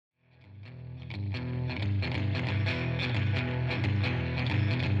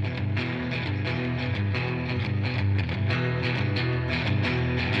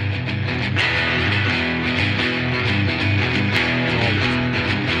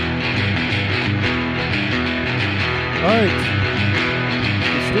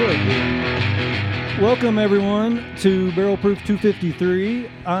Welcome, everyone, to Barrel Proof 253.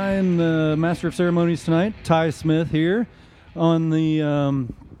 I'm the Master of Ceremonies tonight, Ty Smith here on the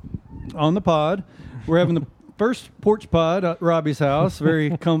pod. We're having the first porch pod at Robbie's house,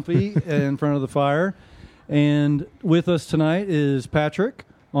 very comfy in front of the fire. And with us tonight is Patrick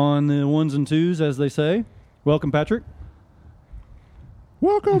on the ones and twos, as they say. Welcome, Patrick.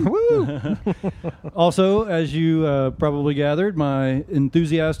 Welcome. Woo. Also, as you probably gathered, my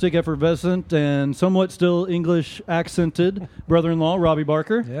enthusiastic, effervescent, and somewhat still English accented brother-in-law, Robbie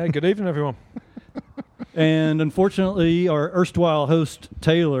Barker. Yeah, good evening, everyone. And unfortunately, our erstwhile host,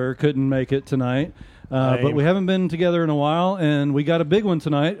 Taylor, couldn't make it tonight. But we haven't been together in a while, and we got a big one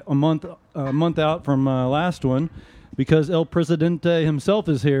tonight, a month out from last one, because El Presidente himself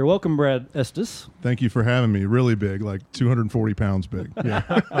is here. Welcome, Brad Estes. Thank you for having me. Really big, like 240 pounds big. Yeah.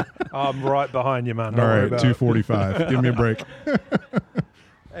 I'm right behind you, man. All right, 245. Give me a break.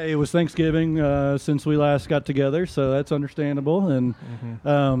 Hey, it was Thanksgiving since we last got together, so that's understandable. And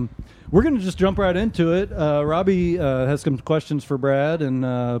we're going to just jump right into it. Robbie has some questions for Brad, and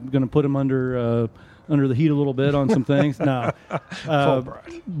going to put him under the heat a little bit on some things. No.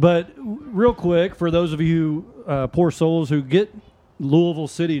 But real quick, for those of you poor souls who get Louisville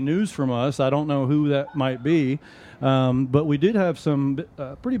City news from us, I don't know who that might be, but we did have some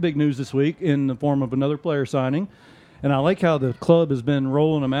pretty big news this week in the form of another player signing. And I like how the club has been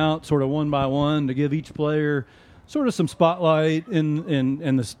rolling them out sort of one by one to give each player sort of some spotlight.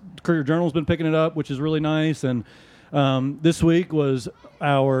 And the Courier Journal's been picking it up, which is really nice. And this week was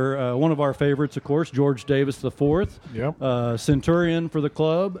our one of our favorites, of course, George Davis IV, Centurion for the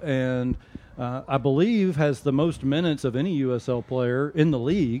club, and I believe has the most minutes of any USL player in the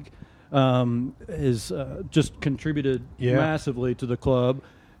league. Is just contributed massively to the club.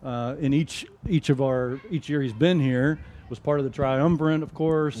 In each year he's been here, was part of the triumvirate, of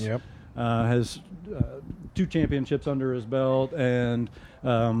course. Has 2 championships under his belt and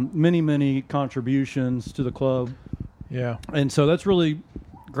many contributions to the club. Yeah, and so that's really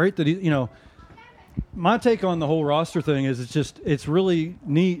great that he. My take on the whole roster thing is it's really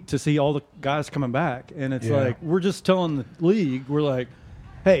neat to see all the guys coming back, and it's like we're just telling the league, we're like,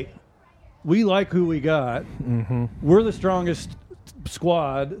 hey, we like who we got. Mm-hmm. We're the strongest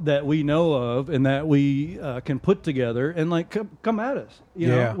squad that we know of and that we can put together, and like come at us. You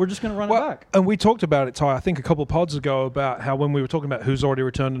know, we're just going to run it back. And we talked about it, Ty, I think a couple of pods ago, about how when we were talking about who's already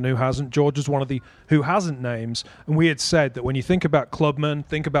returned and who hasn't, George is one of the who hasn't names, and we had said that when you think about clubmen,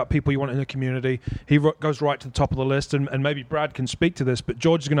 think about people you want in the community, he goes right to the top of the list, and maybe Brad can speak to this, but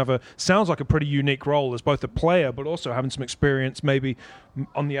George is going to have sounds like a pretty unique role as both a player but also having some experience maybe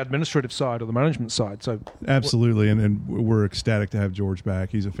on the administrative side or the management side. So absolutely, and we're ecstatic to have George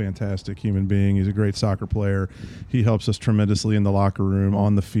back. He's a fantastic human being. He's a great soccer player. He helps us tremendously in the locker room,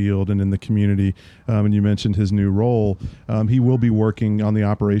 on the field, and in the community. And you mentioned his new role. He will be working on the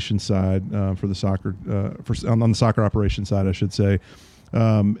operations side for the soccer, on the soccer operations side, I should say.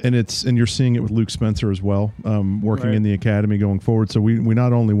 And you're seeing it with Luke Spencer as well, working in the academy going forward. So we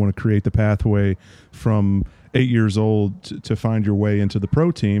not only want to create the pathway from 8 years old to find your way into the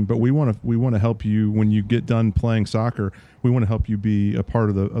pro team, but we want to help you when you get done playing soccer. We want to help you be a part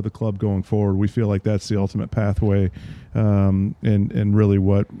of the club going forward. We feel like that's the ultimate pathway, and really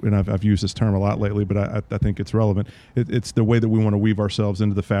and I've used this term a lot lately, but I think it's relevant. It's the way that we want to weave ourselves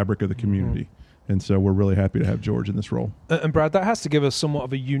into the fabric of the community. Mm-hmm. And so we're really happy to have George in this role. And Brad, that has to give us somewhat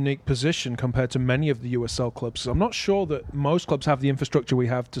of a unique position compared to many of the USL clubs. I'm not sure that most clubs have the infrastructure we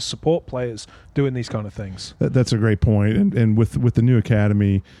have to support players doing these kind of things. That's a great point. And with the new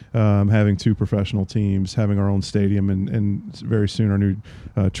academy, having 2 professional teams, having our own stadium, and very soon our new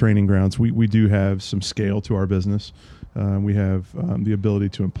training grounds, we do have some scale to our business. We have the ability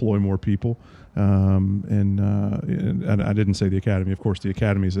to employ more people. And I didn't say the academy. Of course, the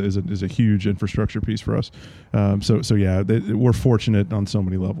academy is a huge infrastructure piece for us. We're fortunate on so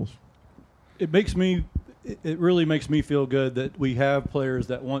many levels. It really makes me feel good that we have players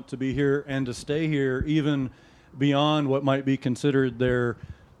that want to be here and to stay here, even beyond what might be considered their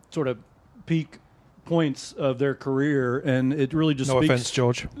sort of peak points of their career. And it really just no offense,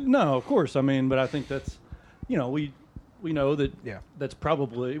 George. No, of course. I mean, but I think that's, we know that that's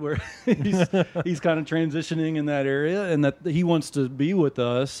probably where he's kind of transitioning in that area, and that he wants to be with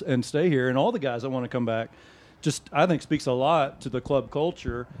us and stay here. And all the guys that want to come back, just I think speaks a lot to the club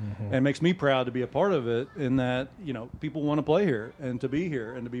culture, and makes me proud to be a part of it. In that people want to play here and to be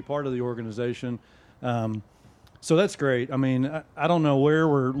here and to be part of the organization. So that's great. I mean, I don't know where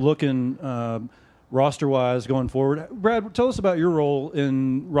we're looking roster-wise going forward. Brad, tell us about your role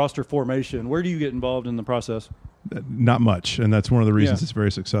in roster formation. Where do you get involved in the process? not much, and that's one of the reasons Yeah. it's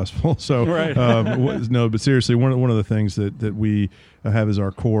very successful. So, Right. no, but seriously, one of the things that we have as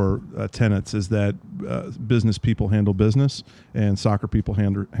our core tenets is that business people handle business, and soccer people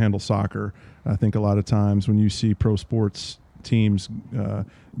handle soccer. I think a lot of times when you see pro sports teams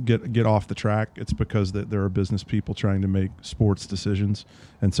get off the track, it's because that there are business people trying to make sports decisions,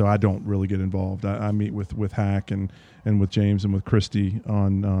 and so I don't really get involved. I meet with Hack and with James and with Christy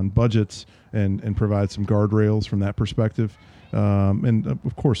on budgets and provide some guardrails from that perspective. And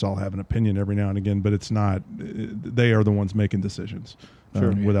of course, I'll have an opinion every now and again, but it's not. They are the ones making decisions,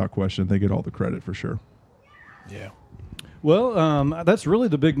 without question. They get all the credit for sure. Yeah. Well, that's really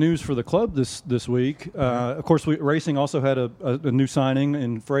the big news for the club this week. Of course, racing also had a new signing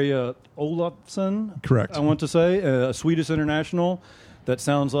in Freya Olofsson. Correct. I want to say a Swedish international. That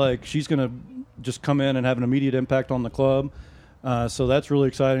sounds like she's going to just come in and have an immediate impact on the club. So that's really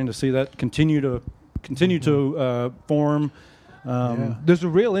exciting to see that continue to form. There's a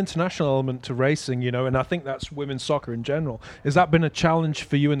real international element to racing, and I think that's women's soccer in general. Has that been a challenge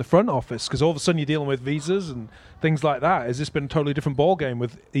for you in the front office? Because all of a sudden you're dealing with visas and things like that. Has this been a totally different ballgame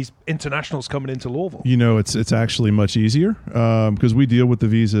with these internationals coming into Louisville? It's actually much easier because we deal with the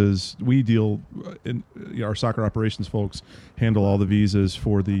visas. Our soccer operations folks handle all the visas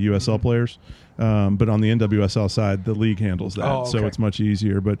for the USL players. But on the NWSL side, the league handles that, so it's much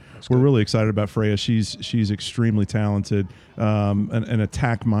easier. But we're really excited about Freya. She's extremely talented, an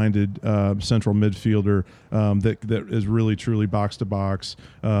attack-minded central midfielder that is really truly box to box,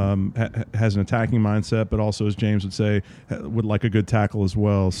 has an attacking mindset, but also, as James would say, would like a good tackle as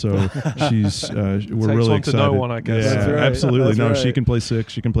well. So we're really excited. To know one, I guess. Yeah, That's right. absolutely. That's right. She can play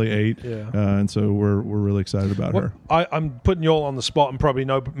 6, she can play 8, Yeah. and so we're really excited about her. I'm putting you all on the spot, and probably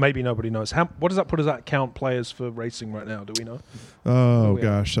maybe nobody knows. What does that put us at count players for racing right now? Do we know? Oh yeah.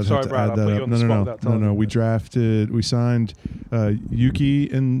 gosh, I'd Sorry, have to Brad, add I that put you up. on the spot without telling No. you. We signed Yuki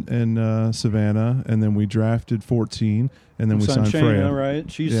in Savannah, and then we drafted 14, and then we signed Shayna, Freya.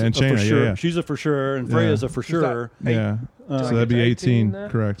 right? She's Yeah, and a for Shayna, sure. yeah. She's a for sure, and Yeah. Freya's a for sure. Yeah, Did I so that'd get be to 18, there?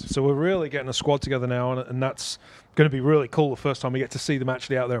 correct? So we're really getting a squad together now, and that's going to be really cool the first time we get to see them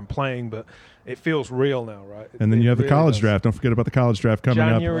actually out there and playing, but it feels real now, right? And then It you have the really college does. draft. Don't forget about the college draft coming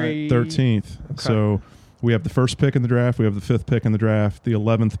January up 13th. Okay. So we have the first pick in the draft, we have the 5th pick in the draft, the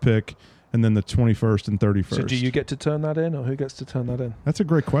 11th pick, and then the 21st and 31st. So do you get to turn that in, or who gets to turn that in? That's a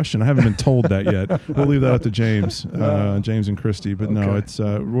great question. I haven't been told that yet. We'll leave that up to James and Christy. But no, Okay. it's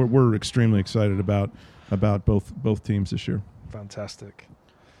we're extremely excited about both teams this year. Fantastic.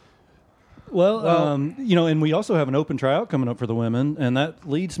 Well, and we also have an open tryout coming up for the women, and that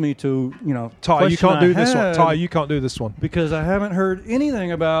leads me to, Ty, you question can't do I this one. had, Ty, you can't do this one. because I haven't heard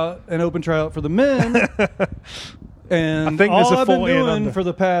anything about an open tryout for the men. And I think there's all a I've been 40 and doing under. for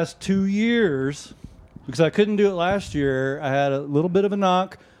the past 2 years, because I couldn't do it last year, I had a little bit of a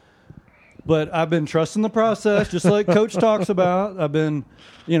knock, but I've been trusting the process, just like Coach talks about. I've been,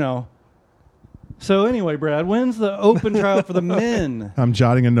 So anyway, Brad, when's the open tryout for the men? I'm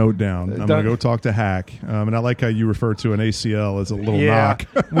jotting a note down. I'm going Done. to go talk to Hack. And I like how you refer to an ACL as a little knock.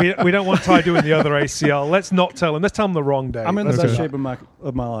 we don't want Ty doing the other ACL. Let's not tell him. Let's tell him the wrong day. I'm in the Okay. best shape of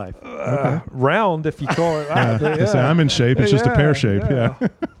my life. Round, if you call it that. I say I'm in shape. It's just a pear shape. Yeah.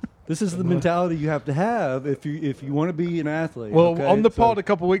 This is the mentality you have to have if you want to be an athlete. Well, okay? on the So- pod a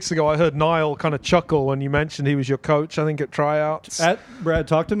couple of weeks ago, I heard Niall kind of chuckle when you mentioned he was your coach, I think, at tryouts. Brad,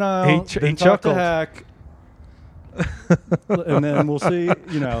 talk to Niall. He then talk to chuckled. Hack. And then we'll see,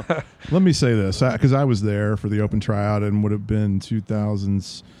 Let me say this, because I was there for the open tryout and would have been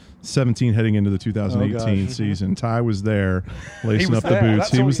 2017 heading into the 2018 season. Ty was there lacing was up the there. boots.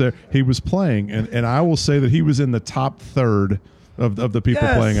 That's He all was you- there. He was playing. And I will say that he was in the top third of the people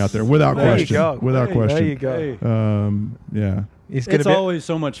Yes. playing out there, without There you question. go. Without Hey, question. There you go. Hey. Yeah. He's gonna It's be, always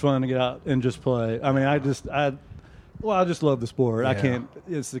so much fun to get out and just play. I mean, I just love the sport. I Yeah. can't.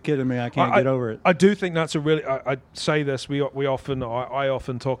 It's the kid in me. I can't get over it. I do think that's a really. I say this. I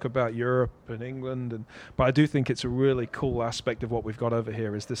often talk about Europe and England, but I do think it's a really cool aspect of what we've got over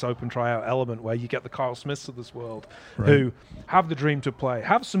here is this open tryout element where you get the Kyle Smiths of this world who have the dream to play,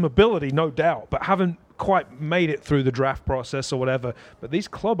 have some ability, no doubt, but haven't quite made it through the draft process or whatever. But these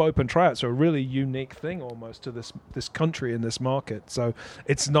club open tryouts are a really unique thing almost to this country and this market. So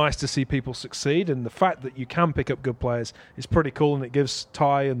it's nice to see people succeed, and the fact that you can pick up good players is pretty cool, and it gives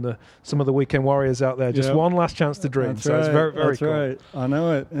Ty and some of the weekend warriors out there just Yep. one last chance to dream. That's so it's right. very, very That's cool. right. I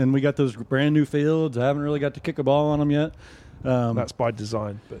know it. And we got those brand new fields. I haven't really got to kick a ball on them yet. That's by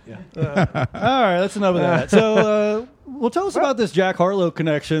design, but yeah. All right, that's enough of that. So, well, tell us about this Jack Harlow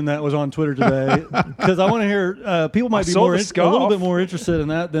connection that was on Twitter today, because I want to hear. People might be a little bit more interested in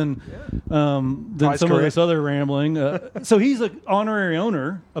that than some of this other rambling. So he's an honorary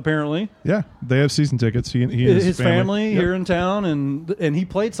owner, apparently. Yeah, they have season tickets. He and his family here in town, and he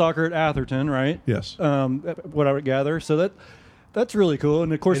played soccer at Atherton, right? Yes. What I would gather. So that's really cool.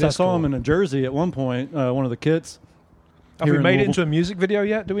 And of course, I saw him in a jersey at one point. One of the kits. Have we made it into a music video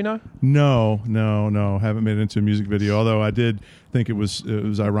yet? Do we know? No. Haven't made it into a music video. Although I did think it was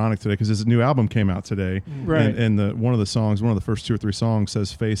ironic today because his new album came out today, right? And one of the first 2 or 3 songs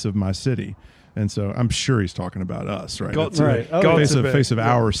says "Face of My City." And so I'm sure he's talking about us, right? Face of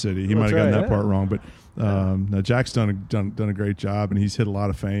our city. He might have gotten that part wrong, but no, Jack's done a great job, and he's hit a lot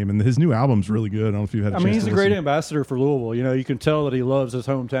of fame. And his new album's really good. I don't know if you had. He's a great ambassador for Louisville. You know, you can tell that he loves his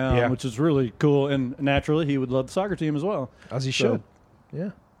hometown, which is really cool. And naturally, he would love the soccer team as well, as he should.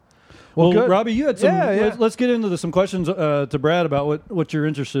 Yeah. Well, good. Robbie, you had some. Let's get into some questions to Brad about what you're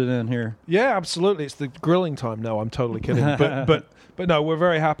interested in here. Yeah, absolutely. It's the grilling time. No, I'm totally kidding. But no, we're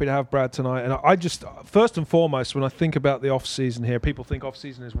very happy to have Brad tonight. And I just, first and foremost, when I think about the off season here, people think off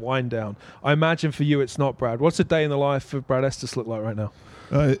season is wind down. I imagine for you, it's not, Brad. What's a day in the life of Brad Estes look like right now?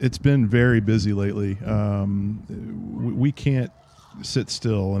 It's been very busy lately. We can't sit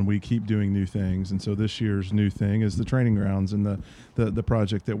still, and we keep doing new things. And so this year's new thing is the training grounds and the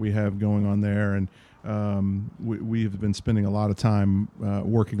project that we have going on there. And we have been spending a lot of time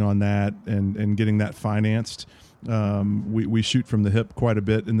working on that and getting that financed. We shoot from the hip quite a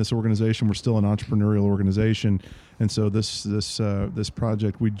bit in this organization. We're still an entrepreneurial organization, and so this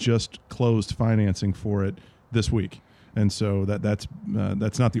project, we just closed financing for it this week. And so that's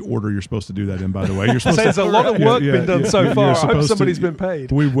not the order you're supposed to do that in, by the way. You're supposed There's a lot of work been done so far. I hope somebody's been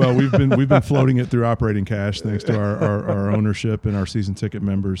paid. We've been floating it through operating cash thanks to our ownership and our season ticket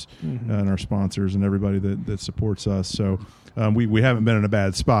members and our sponsors and everybody that supports us. So we haven't been in a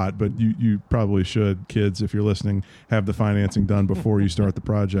bad spot, but you probably should, kids, if you're listening, have the financing done before you start the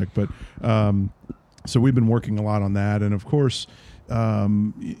project. But so we've been working a lot on that, and of course.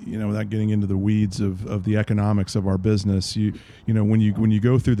 Without getting into the weeds of the economics of our business, when you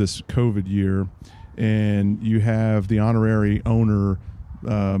go through this COVID year and you have the honorary owner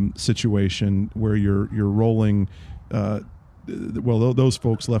situation where you're rolling, those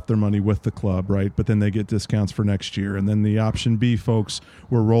folks left their money with the club, right? But then they get discounts for next year. And then the option B folks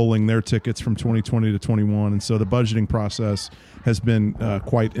were rolling their tickets from 2020 to 21. And so the budgeting process has been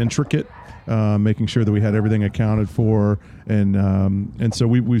quite intricate, making sure that we had everything accounted for. And so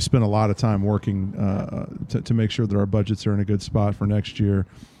we've spent a lot of time working to make sure that our budgets are in a good spot for next year.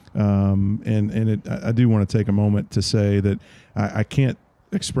 I do want to take a moment to say that I can't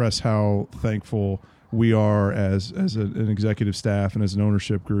express how thankful we are as an executive staff and as an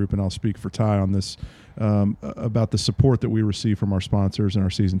ownership group, and I'll speak for Ty on this, about the support that we receive from our sponsors and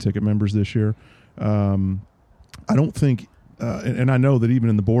our season ticket members this year. I don't think, and I know that even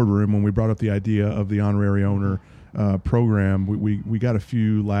in the boardroom when we brought up the idea of the honorary owner program, we got a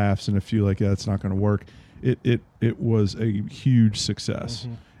few laughs and a few like, yeah, it's not going to work. It was a huge success.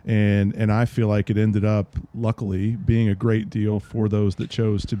 Mm-hmm. And I feel like it ended up, luckily, being a great deal for those that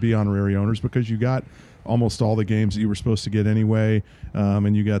chose to be honorary owners, because you got almost all the games that you were supposed to get anyway,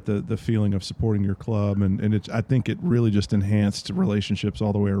 and you got the feeling of supporting your club. And I think it really just enhanced relationships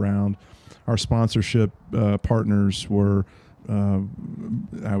all the way around. Our sponsorship partners were,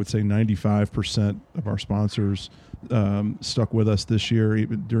 I would say 95% of our sponsors stuck with us this year,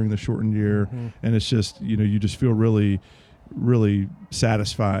 even during the shortened year. Mm-hmm. And it's just, you just feel really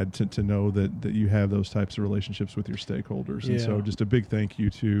satisfied to know that you have those types of relationships with your stakeholders. And so just a big thank you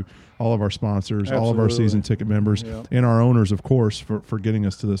to all of our sponsors, Absolutely. All of our season ticket members, and our owners, of course, for getting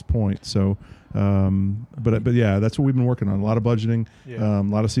us to this point. So, but yeah, that's what we've been working on. A lot of budgeting, a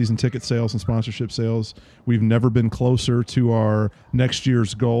lot of season ticket sales and sponsorship sales. We've never been closer to our next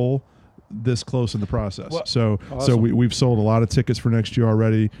year's goal this close in the process. Well, so we've sold a lot of tickets for next year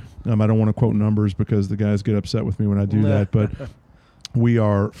already. I don't want to quote numbers because the guys get upset with me when I do that, but we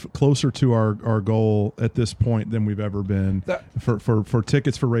are closer to our goal at this point than we've ever been for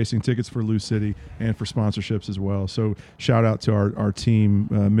tickets for racing, tickets for Lou City, and for sponsorships as well. So shout out to our team,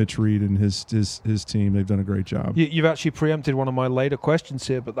 Mitch Reed and his team. They've done a great job. You've actually preempted one of my later questions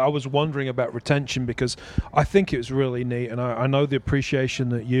here, but I was wondering about retention because I think it was really neat, and I know the appreciation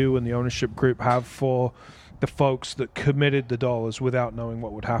that you and the ownership group have for the folks that committed the dollars without knowing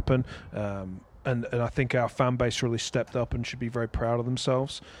what would happen. And I think our fan base really stepped up and should be very proud of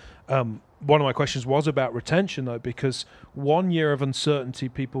themselves. One of my questions was about retention, though, because 1 year of uncertainty,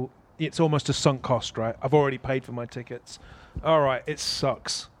 people it's almost a sunk cost, right? I've already paid for my tickets. All right, it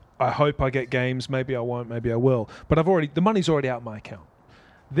sucks. I hope I get games. Maybe I won't. Maybe I will. But the money's already out of my account.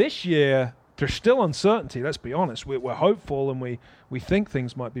 This year, there's still uncertainty. Let's be honest. We're hopeful and we think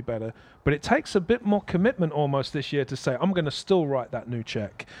things might be better. But it takes a bit more commitment almost this year to say, I'm going to still write that new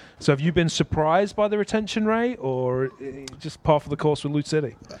check. So have you been surprised by the retention rate, or just par for the course with Lou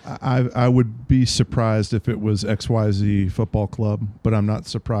City? I would be surprised if it was XYZ football club, but I'm not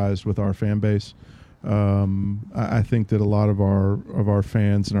surprised with our fan base. I think that a lot of our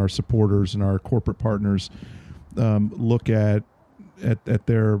fans and our supporters and our corporate partners look at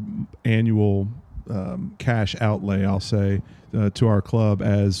their annual cash outlay, I'll say, to our club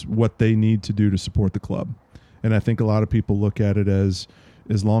as what they need to do to support the club. And I think a lot of people look at it as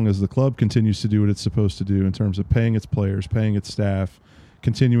long as the club continues to do what it's supposed to do in terms of paying its players, paying its staff,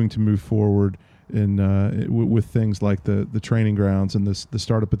 continuing to move forward with things like the training grounds and the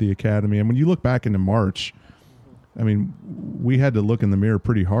startup of the academy. And when you look back into March, I mean, we had to look in the mirror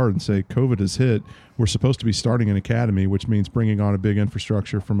pretty hard and say, COVID has hit. We're supposed to be starting an academy, which means bringing on a big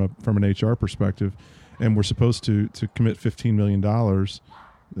infrastructure from an HR perspective. And we're supposed to commit $15 million,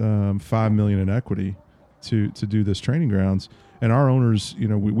 $5 million in equity to do this training grounds. And our owners,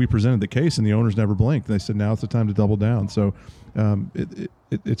 we presented the case, and the owners never blinked. They said, now it's the time to double down. So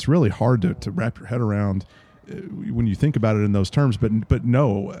it's really hard to wrap your head around when you think about it in those terms. But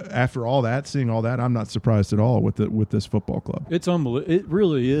no, after all that, seeing all that, I'm not surprised at all with this football club. It's it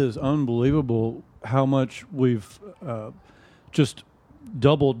really is unbelievable how much we've just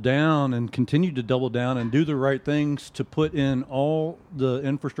doubled down and continued to double down and do the right things to put in all the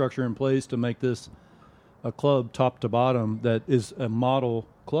infrastructure in place to make this a club top to bottom that is a model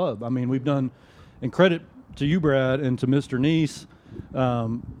club. I mean, we've done, and credit to you, Brad, and to Mr. Neese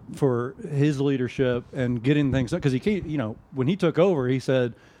for his leadership and getting things, because when he took over, he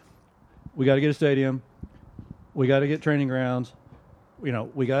said, we got to get a stadium, we got to get training grounds, we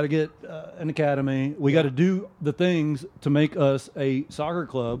got to get an academy, we got to do the things to make us a soccer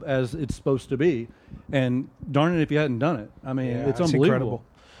club as it's supposed to be. And darn it if you hadn't done it. I mean, it's unbelievable.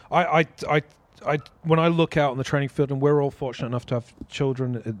 Incredible. When I look out on the training field, and we're all fortunate enough to have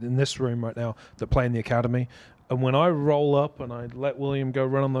children in this room right now that play in the academy, and when I roll up and I let William go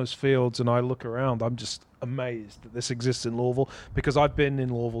run on those fields and I look around, I'm just amazed that this exists in Louisville, because I've been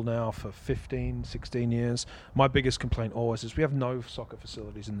in Louisville now for 15, 16 years. My biggest complaint always is we have no soccer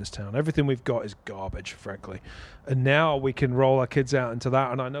facilities in this town. Everything we've got is garbage, frankly. And now we can roll our kids out into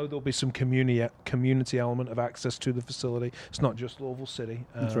that, and I know there'll be some community element of access to the facility. It's not just Louisville City.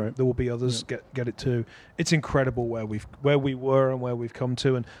 That's right. There will be others get it too. It's incredible where we were and where we've come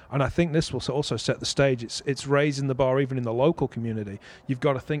to, and I think this will also set the stage. It's raising the bar even in the local community. You've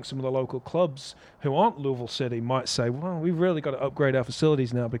got to think some of the local clubs who aren't Louisville City might say, well, we've really got to upgrade our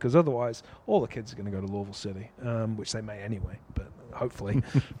facilities now, because otherwise all the kids are going to go to Louisville City, which they may anyway, but hopefully.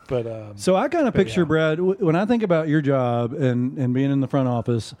 So I kind of picture, Brad, when I think about your job and being in the front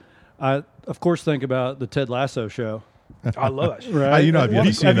office, I, of course, think about the Ted Lasso show. I love it. Right? I've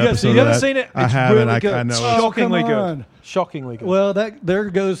yet seen an episode of You haven't that. seen it? It's I haven't. really good. I know. Shockingly come good. Shockingly good. Well, there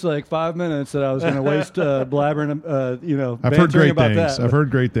goes like 5 minutes that I was going to waste blabbering, I've heard great about things. that. I've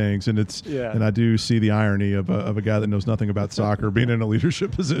heard great things, and and I do see the irony of a guy that knows nothing about soccer being in a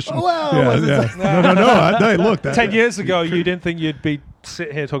leadership position. Oh, wow. No. Hey, look, 10 years ago, you didn't think you'd be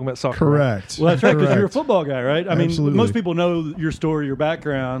sitting here talking about soccer. Correct. Well, that's right, because you're a football guy, right? I mean, Absolutely. most people know your story, your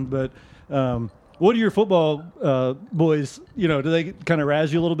background, but what do your football boys, do they kind of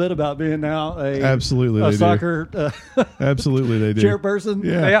razz you a little bit about being now Absolutely, a they soccer Absolutely, they do. chairperson?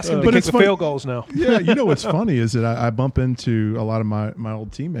 Yeah. They ask him to kick the field goals now. Yeah, what's funny is that I bump into a lot of my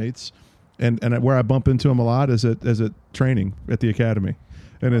old teammates, and where I bump into them a lot is at training at the academy.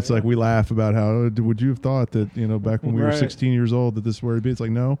 And it's like we laugh about how would you have thought that back when we were 16 years old that this is where it'd be. It's like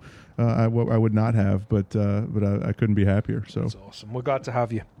no, I would not have, but I couldn't be happier. So that's awesome. We're glad to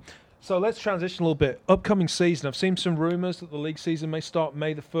have you. So let's transition a little bit. Upcoming season. I've seen some rumors that the league season may start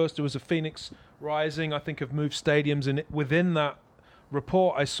May the 1st. There was a Phoenix Rising, I think, have moved stadiums, and within that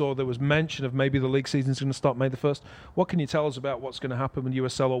report I saw there was mention of maybe the league season is going to start May the 1st. What can you tell us about what's going to happen with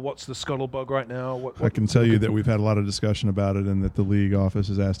USL, or what's the scuttlebutt right now? I can tell you that we've had a lot of discussion about it, and that the league office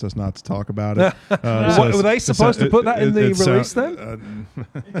has asked us not to talk about it. Were they supposed to put that in the release then?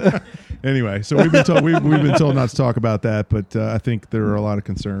 Anyway, so we've been told not to talk about that, but I think there are a lot of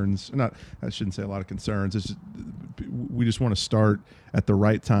concerns. I shouldn't say a lot of concerns. It's just, we just want to start at the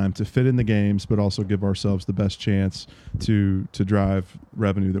right time to fit in the games, but also give ourselves the best chance to drive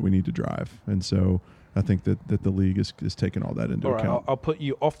revenue that we need to drive. And so I think that the league is taking all that into All right, account. I'll put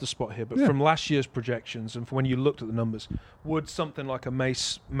you off the spot here, but Yeah. from last year's projections and from when you looked at the numbers, would something like a May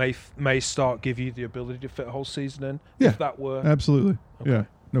start give you the ability to fit a whole season in? Yeah. If that were, Absolutely. Okay. Yeah,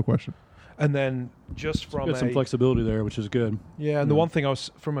 no question. and then just from Got some flexibility there, which is good. yeah, and the one thing I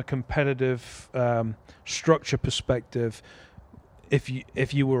was from a competitive structure perspective,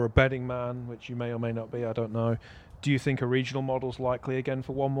 if you were a betting man, which you may or may not be, I don't know. Do you think a regional model's likely again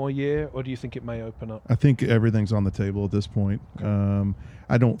for one more year, or do you think it may open up? I think everything's on the table at this point. Okay.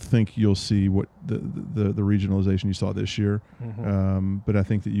 I don't think you'll see what the regionalization you saw this year, but I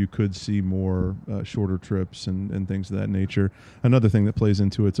think that you could see more shorter trips and things of that nature. Another thing that plays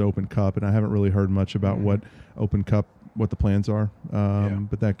into it's Open Cup, and I haven't really heard much about what Open Cup, what the plans are,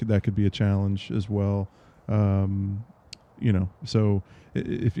 but that could be a challenge as well. So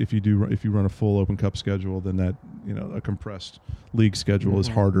if you run a full Open Cup schedule, then that a compressed league schedule is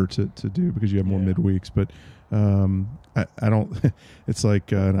harder to do because you have more midweeks. But I don't. It's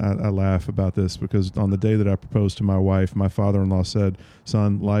like I laugh about this because on the day that I proposed to my wife, my father-in-law said,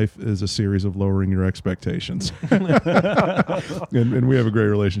 "Son, life is a series of lowering your expectations." and we have a great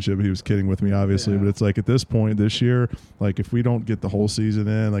relationship. He was kidding with me, obviously, but it's like at this point this year, like if we don't get the whole season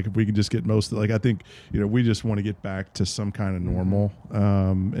in, like if we can just get most of I think we just want to get back to some kind of normal.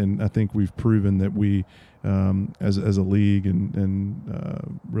 And I think we've proven that we. As a league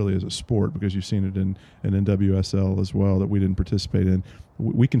and really as a sport, because you've seen it in NWSL as well that we didn't participate in,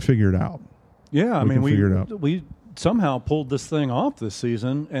 we can figure it out. Yeah, I mean, figure it out. We somehow pulled this thing off this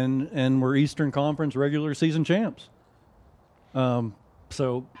season, and we're Eastern Conference regular season champs.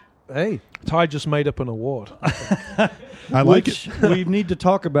 So, hey, Ty just made up an award. I like it. We need to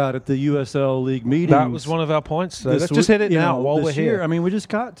talk about at the USL League meetings. That was one of our points. So let's just hit it now while we're here. I mean, we just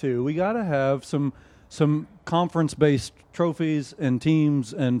got to. We got to have some conference-based trophies and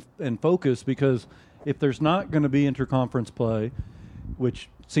teams and focus, because if there's not going to be interconference play, which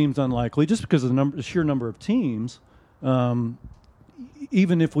seems unlikely just because of the sheer number of teams,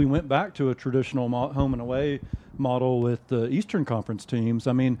 even if we went back to a traditional home and away model with the Eastern Conference teams,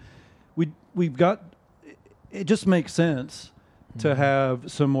 I mean, we've got – it just makes sense to have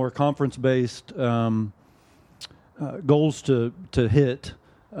some more conference-based goals to hit.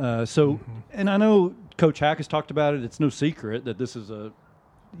 And I know Coach Hack has talked about it. It's no secret that this is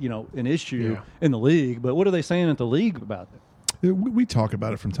an issue in the league. But what are they saying at the league about it? We talk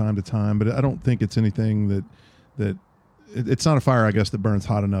about it from time to time, but I don't think it's anything that it's not a fire, I guess, that burns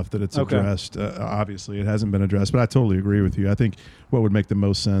hot enough that it's addressed. Obviously, it hasn't been addressed, but I totally agree with you. I think what would make the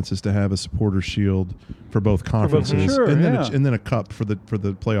most sense is to have a supporter shield for both conferences, and then a cup for the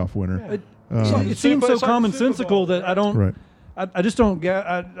playoff winner. It seems so commonsensical that I don't. Right. I just don't get.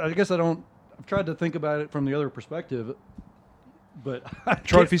 I guess I don't. I've tried to think about it from the other perspective, but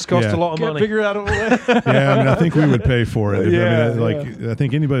trophies cost a lot of can't money. Figure it out. Yeah, I mean, I think we would pay for it. Yeah, I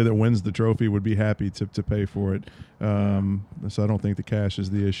think anybody that wins the trophy would be happy to pay for it. So I don't think the cash is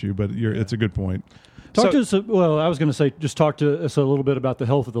the issue, but it's a good point. Talk to us. Well, I was going to say, just talk to us a little bit about the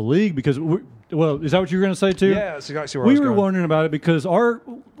health of the league, because is that what you were going to say too? Yeah, that's exactly where we I was were going. wondering about it because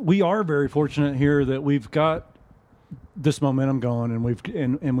we are very fortunate here that we've got this momentum going, and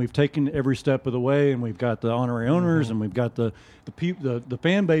we've taken every step of the way, and we've got the honorary owners, and we've got the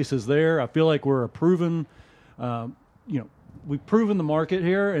fan base is there. I feel like we're a proven, we've proven the market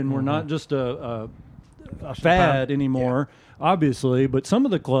here, and we're not just a fad anymore, obviously. But some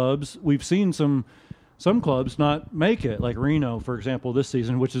of the clubs, we've seen some clubs not make it, like Reno, for example, this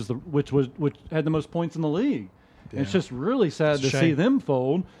season, which had the most points in the league. Yeah. And it's just really sad to see them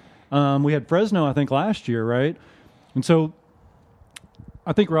fold. We had Fresno, I think, last year, right? And so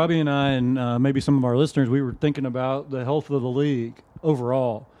I think Robbie and I and maybe some of our listeners, we were thinking about the health of the league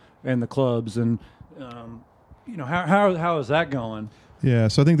overall and the clubs, and how is that going? Yeah,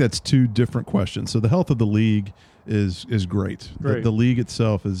 so I think that's two different questions. So the health of the league is great. The league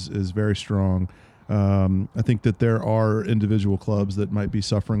itself is very strong. I think that there are individual clubs that might be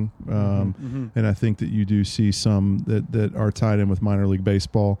suffering, and I think that you do see some that are tied in with minor league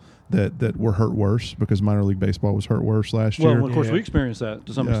baseball that were hurt worse, because minor league baseball was hurt worse last year. Well, of course, we experienced that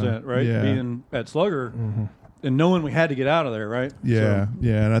to some extent, right? Yeah. Being at Slugger and knowing we had to get out of there, right? Yeah,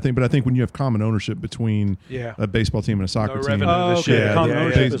 and I think when you have common ownership between a baseball team and a soccer team, common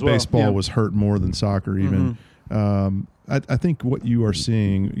ownership as well. Baseball was hurt more than soccer even. I think what you are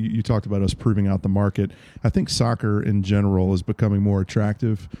seeing, you talked about us proving out the market. I think soccer in general is becoming more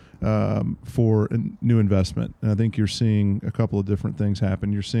attractive for a new investment. And I think you're seeing a couple of different things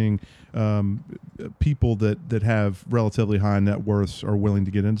happen. You're seeing people that have relatively high net worths are willing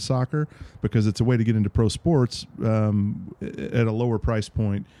to get into soccer because it's a way to get into pro sports at a lower price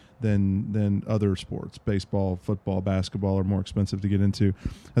point than other sports. Baseball, football, basketball are more expensive to get into.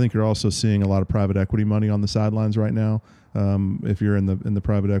 I think you're also seeing a lot of private equity money on the sidelines right now. If you're in the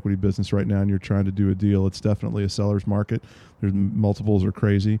private equity business right now and you're trying to do a deal, it's definitely a seller's market. There's multiples are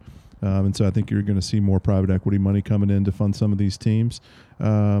crazy. And so I think you're going to see more private equity money coming in to fund some of these teams.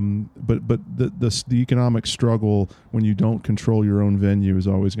 But the economic struggle when you don't control your own venue is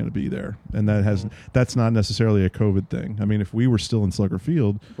always going to be there, and that's not necessarily a COVID thing. I mean, if we were still in Slugger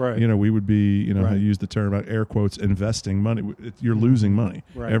Field, right. we would be, I use the term air quotes, investing money. You're losing money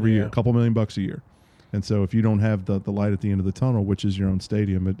every year, a couple $1 million a year. And so if you don't have the light at the end of the tunnel, which is your own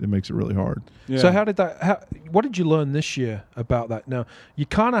stadium, it makes it really hard. Yeah. So what did you learn this year about that? Now, you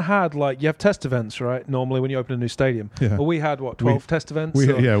kind of had, you have test events, right? Normally when you open a new stadium. Yeah. Well, we had, 12 test events? We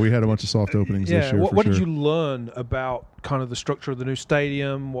had a bunch of soft openings this year. What did you learn about kind of the structure of the new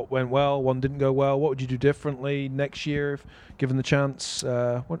stadium? What went well? What didn't go well? What would you do differently next year if given the chance?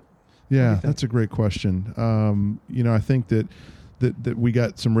 That's a great question. I think that we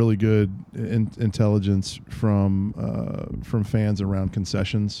got some really good intelligence from fans around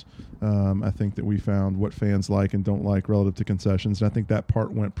concessions. I think that we found what fans like and don't like relative to concessions, and I think that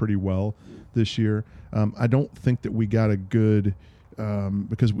part went pretty well this year. I don't think that we got a good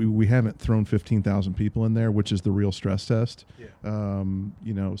because we haven't thrown 15,000 people in there, which is the real stress test. Yeah.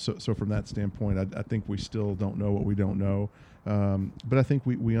 So from that standpoint, I think we still don't know what we don't know. But I think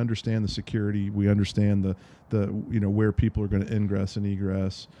we understand the security. We understand the where people are going to ingress and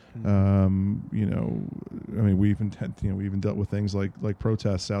egress. Mm-hmm. We even dealt with things like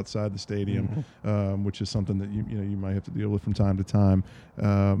protests outside the stadium, mm-hmm. Which is something that you might have to deal with from time to time.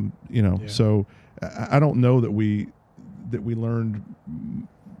 So I don't know that we learned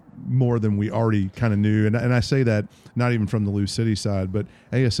more than we already kind of knew, and I say that not even from the Lou City side, but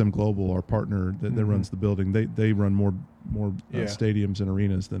ASM Global, our partner that mm-hmm. runs the building, they run more stadiums and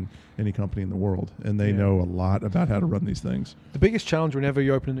arenas than any company in the world, and they know a lot about how to run these things. The biggest challenge whenever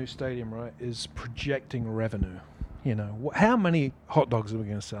you open a new stadium, right, is projecting revenue. How many hot dogs are we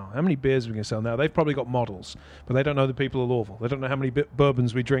going to sell? How many beers are we going to sell? Now, they've probably got models, but they don't know the people of Louisville. They don't know how many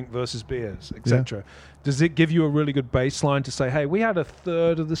bourbons we drink versus beers, etc. Yeah. Does it give you a really good baseline to say, hey, we had a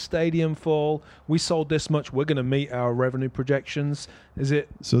third of the stadium full. We sold this much. We're going to meet our revenue projections. Is it?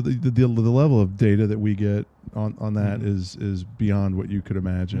 So the level of data that we get on that mm-hmm. is beyond what you could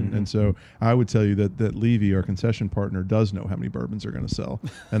imagine. Mm-hmm. And so I would tell you that Levy, our concession partner, does know how many bourbons are going to sell,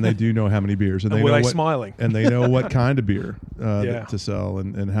 and they do know how many beers. And were they smiling? And they know what kind of beer to sell,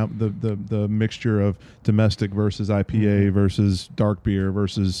 and how the mixture of domestic versus IPA mm-hmm. versus dark beer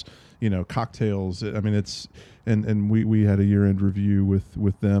versus cocktails. I mean, it's and we had a year-end review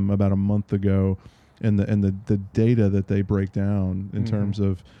with them about a month ago, and the data that they break down in mm-hmm. terms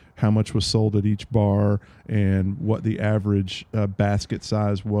of how much was sold at each bar and what the average basket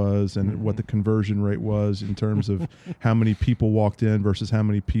size was and mm-hmm. what the conversion rate was in terms of how many people walked in versus how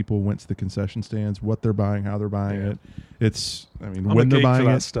many people went to the concession stands, what they're buying, how they're buying it. It's, I'm when they're buying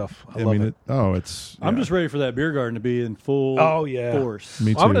that stuff. I love it. I'm just ready for that beer garden to be in full force.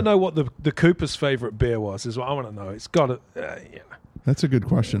 Me too. I want to know what the Cooper's favorite beer was, is what I want to know. It's got to, That's a good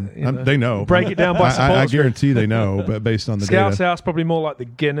question. They know. Break it down by support. I guarantee they know, but based on the Scout's data. House, probably more like the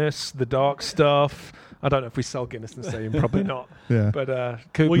Guinness, the dark stuff. I don't know if we sell Guinness in the stadium. Probably not. Yeah. But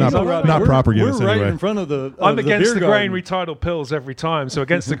Cooper's... not proper Guinness We're right anyway. in front of the I'm against the grain retitled pills every time, so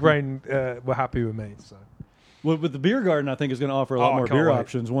against the grain, we're happy with me. So. Well, with the beer garden, I think is going to offer a lot more beer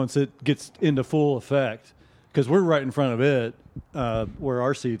options once it gets into full effect, because we're right in front of it where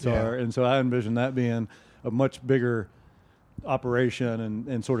our seats are, and so I envision that being a much bigger operation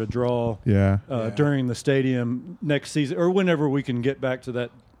and sort of draw during the stadium next season or whenever we can get back to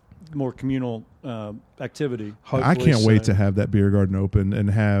that more communal activity. I can't wait to have that beer garden open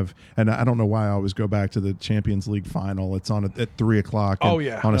and I don't know why I always go back to the Champions League final. It's on at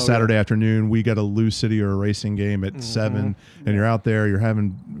 3:00 on a Saturday afternoon. We got a Lou City or a Racing game at 7, and you're out there, you're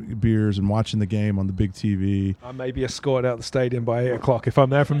having beers and watching the game on the big TV. I may be escorted out the stadium by 8:00 if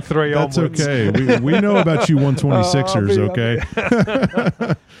I'm there from 3 That's onwards. okay. We know about you 126ers,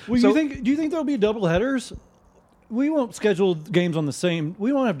 okay? Well, do you think there'll be double headers? We won't schedule games on the same.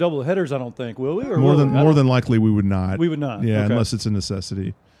 We won't have double headers, I don't think, will we? Or more than likely, we would not. We would not. Yeah, unless it's a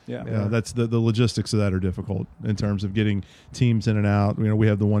necessity. Yeah. That's the logistics of that are difficult in terms of getting teams in and out. We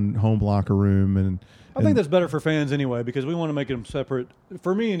have the one home locker room, and I think that's better for fans anyway, because we want to make them separate.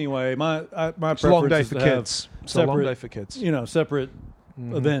 For me anyway, my preference it's a long day is for to kids. have it's a long day for kids. Separate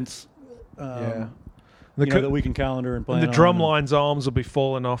events. That we can calendar and plan. And the drumline's arms will be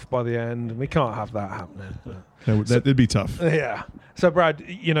falling off by the end, and we can't have that happening. That'd be tough. Yeah. So, Brad,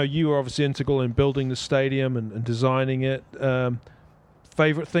 you were obviously integral in building the stadium and designing it.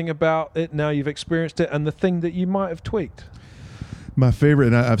 Favorite thing about it now you've experienced it, and the thing that you might have tweaked? My favorite,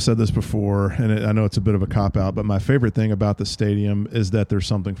 and I've said this before, and I know it's a bit of a cop-out, but my favorite thing about the stadium is that there's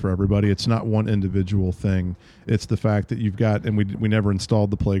something for everybody. It's not one individual thing. It's the fact that you've got, and we never installed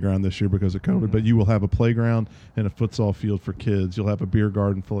the playground this year because of COVID, but you will have a playground and a futsal field for kids. You'll have a beer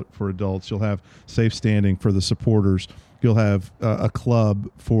garden for adults. You'll have safe standing for the supporters. You'll have a club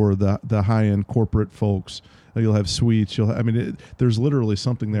for the high-end corporate folks. You'll have suites. There's literally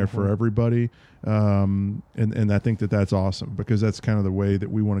something there for everybody. And I think that's awesome because that's kind of the way that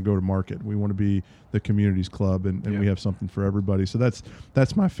we want to go to market. We want to be the community's club, and we have something for everybody. So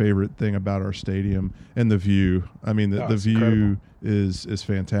that's my favorite thing about our stadium, and the view. I mean, the view incredible. is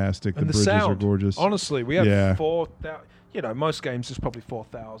fantastic. And the bridges sound, are gorgeous. Honestly, we have 4,000. Most games there's probably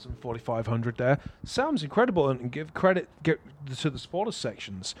 4,000, 4,500 there. Sounds incredible, and give credit to the supporters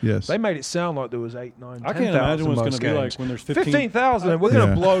sections. Yes. They made it sound like there was 8, 9, 10,000. I can't imagine what it's going to be like when there's 15,000, and we're going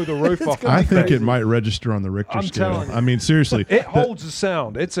to blow the roof off. I think it might register on the Richter scale. Telling you. I mean, seriously. It holds the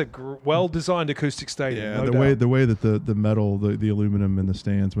sound. It's a well-designed acoustic stadium. Yeah, no the way that the metal, the aluminum in the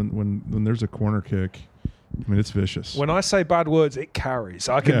stands, when there's a corner kick, I mean, it's vicious. When I say bad words, it carries.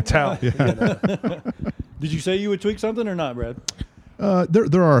 I can tell. Yeah. Did you say you would tweak something or not, Brad?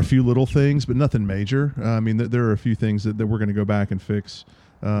 There are a few little things, but nothing major. I mean, there are a few things that we're going to go back and fix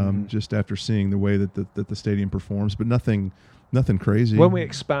just after seeing the way that the stadium performs, but nothing crazy. When we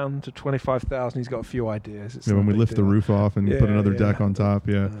expand to 25,000, he's got a few ideas. When we lift the roof off and put another deck on top,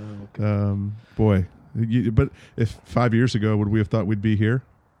 boy. But if 5 years ago, would we have thought we'd be here?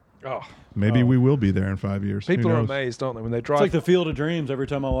 Maybe we will be there in 5 years. People are amazed, aren't they, when they drive? It's like the Field of Dreams. Every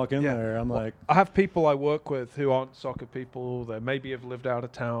time I walk in there, I'm like... I have people I work with who aren't soccer people. They maybe have lived out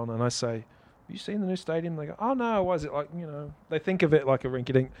of town, and I say, have you seen the new stadium? They go, oh, no, why is it like, they think of it like a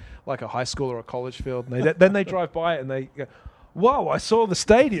rinky-dink, like a high school or a college field. And then they drive by it, and they go, whoa, I saw the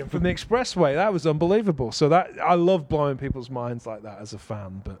stadium from the expressway. That was unbelievable. So I love blowing people's minds like that as a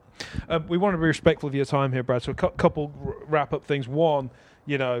fan. But we want to be respectful of your time here, Brad. So a couple wrap-up things. One,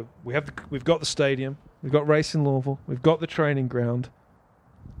 we've got the stadium, we've got Racing Louisville, we've got the training ground.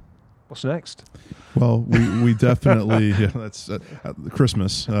 What's next? Well, we definitely that's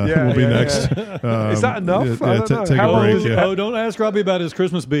Christmas will be next. Is that enough? Take a break. Oh, don't ask Robbie about his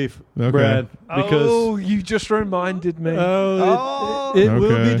Christmas beef, Brad. Because you just reminded me. It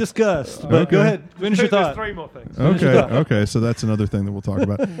will be discussed. But go ahead, finish your thought. There's 3 more things. Okay. So that's another thing that we'll talk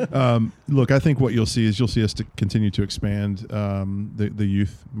about. Look, I think what you'll see us to continue to expand the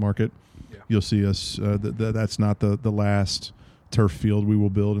youth market. Yeah. You'll see us. That's not the last turf field we will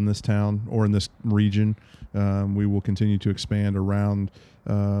build in this town or in this region. We will continue to expand around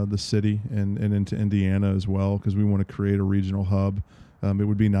the city and into Indiana as well, because we want to create a regional hub. It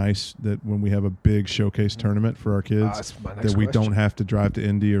would be nice that when we have a big showcase tournament for our kids, that we don't have to drive to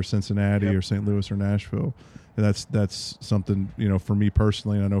Indy or Cincinnati or St. Louis or Nashville. And that's something, for me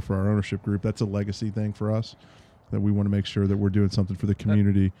personally, and I know for our ownership group, that's a legacy thing for us, that we want to make sure that we're doing something for the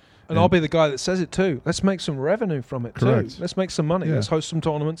community. And I'll be the guy that says it too. Let's make some revenue from it too. Let's make some money. Let's host some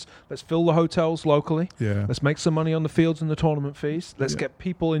tournaments. Let's fill the hotels locally. Yeah. Let's make some money on the fields and the tournament fees. Let's get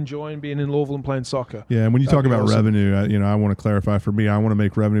people enjoying being in Louisville and playing soccer. Yeah, and when you talk about revenue, I want to clarify, for me, I want to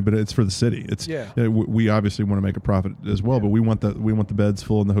make revenue, but it's for the city. We obviously want to make a profit as well, but we want the beds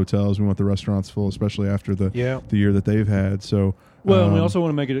full in the hotels. We want the restaurants full, especially after the year that they've had. So and we also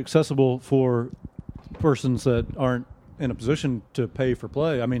want to make it accessible for persons that aren't in a position to pay for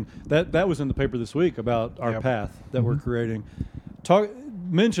play. I mean, that was in the paper this week about our path that we're creating.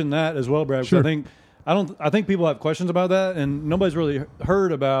 Mention that as well, Brad. Sure. I think people have questions about that, and nobody's really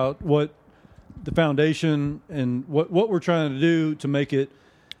heard about what the foundation and what we're trying to do to make it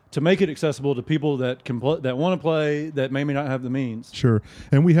accessible to people that that want to play, that maybe not have the means. Sure.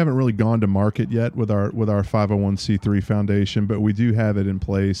 And we haven't really gone to market yet with our 501c3 foundation, but we do have it in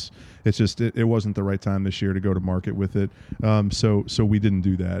place. It's just it wasn't the right time this year to go to market with it, so we didn't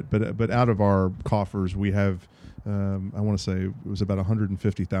do that. But out of our coffers, we have I want to say it was about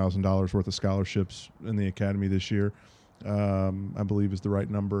 $150,000 worth of scholarships in the academy this year. I believe is the right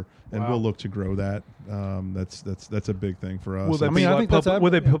number, and we'll look to grow that. That's a big thing for us. Will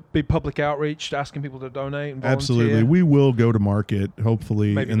there be public outreach asking people to donate and volunteer? Absolutely, we will go to market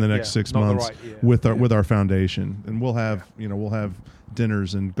hopefully in the next 6 months with our foundation, and we'll have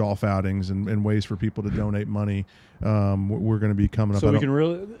dinners and golf outings and ways for people to donate money. We're going to be coming up. So we can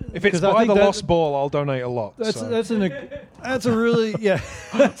really, if it's by the lost ball, I'll donate a lot. That's so. that's a really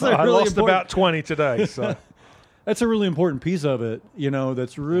That's a I really lost about 20 today. So that's a really important piece of it.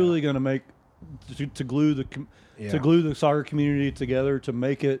 That's really going to make to glue the soccer community together to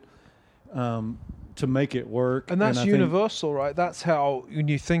make it work. And that's universal, right? That's how, when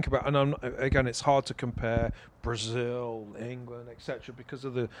you think about, and again, it's hard to compare Brazil, England, etc., because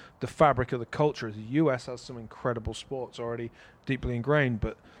of the fabric of the culture. The US has some incredible sports already deeply ingrained,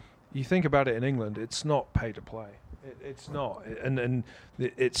 but you think about it in England, it's not pay to play. It's not, and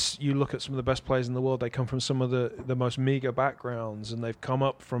it's, you look at some of the best players in the world, they come from some of the most meager backgrounds, and they've come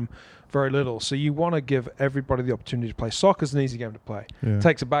up from very little. So you want to give everybody the opportunity to play. Soccer's an easy game to play. Yeah. It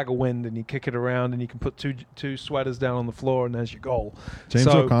takes a bag of wind, and you kick it around, and you can put two sweaters down on the floor, and there's your goal. James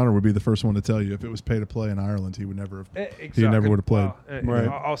O'Connor would be the first one to tell you if it was pay to play in Ireland, he would never have. Exactly. He never would have played. Right.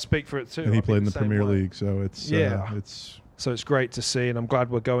 I'll speak for it too. And he played in the Premier League, so it's So it's great to see, and I'm glad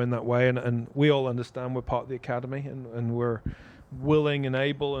we're going that way. And we all understand we're part of the academy, and we're willing and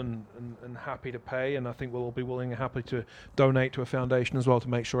able and happy to pay. And I think we'll all be willing and happy to donate to a foundation as well to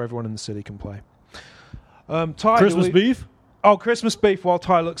make sure everyone in the city can play. Ty, Christmas beef? Oh, Christmas beef, while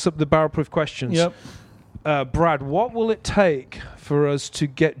Ty looks up the barrel-proof questions. Yep. Brad, what will it take for us to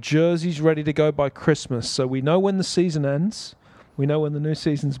get jerseys ready to go by Christmas so we know when the season ends? We know when the new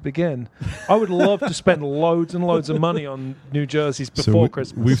seasons begin. I would love to spend loads and loads of money on new jerseys before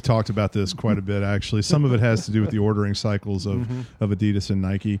Christmas. We've talked about this quite a bit, actually. Some of it has to do with the ordering cycles of Adidas and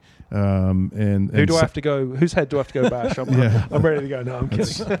Nike. Who do I have to go? Whose head do I have to go bash? I'm ready to go. No, I'm kidding.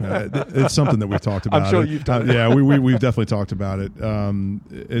 It's something that we've talked about. I'm sure you've done it. Yeah, we've definitely talked about it.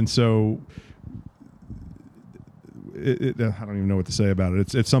 And so... I don't even know what to say about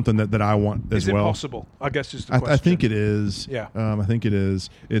it. It's something that I want as well. Is it possible? I guess is the question. I think it is. Yeah. I think it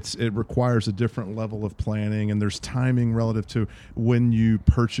is. It requires a different level of planning, and there's timing relative to when you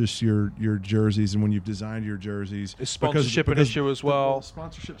purchase your jerseys and when you've designed your jerseys. Is sponsorship an issue as well?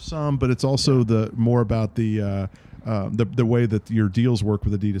 Sponsorship some, but it's also more about the way that your deals work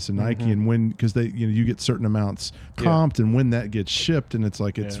with Adidas and Nike, and when, because you get certain amounts comped, and when that gets shipped, and it's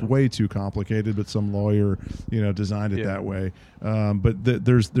way too complicated. But some lawyer designed it that way. But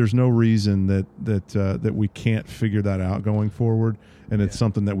there's no reason that we can't figure that out going forward, and it's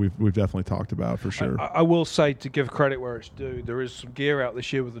something that we've definitely talked about for sure. I will say, to give credit where it's due, there is some gear out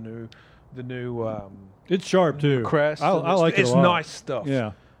this year with the new. It's sharp too. Crest. I like it. It's nice stuff.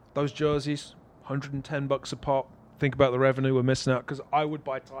 Yeah, those jerseys, $110 a pop. Think about the revenue we're missing out, because I would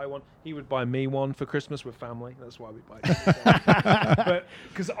buy Ty one, he would buy me one for Christmas with family. That's why we buy it. But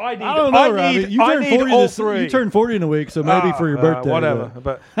because I need all three. You turned 40 in a week, so maybe for your birthday. Whatever.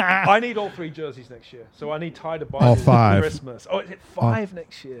 But I need all three jerseys next year, so I need Ty to buy all five for Christmas. Oh, is it five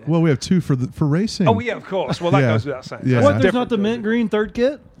next year? Well, we have two for racing. Oh yeah, of course. Well, that goes without saying. Yeah. What? There's not the mint green third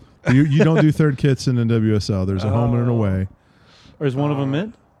kit? You don't do third kits in NWSL. There's a home and an away. Or is one of them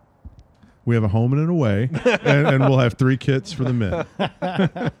mint? We have a home and an away, and we'll have 3 kits for the mint.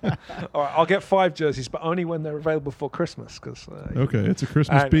 All right, I'll get 5 jerseys, but only when they're available for Christmas. Okay, it's a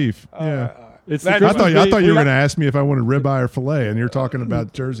Christmas beef. Yeah. It's I thought you were going to ask me if I wanted ribeye or filet, and you're talking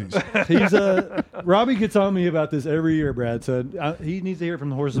about jerseys. Robbie gets on me about this every year, Brad. So he needs to hear it from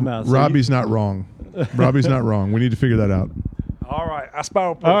the horse's mouth. So Robbie's not wrong. Robbie's not wrong. We need to figure that out. All right, Ask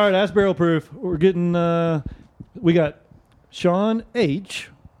Barrel Proof. All right, Ask Barrel Proof. We're getting. We got Sean H.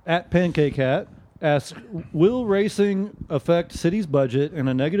 at Pancake Hat asks, will racing affect city's budget in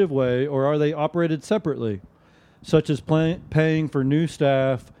a negative way, or are they operated separately, such as paying for new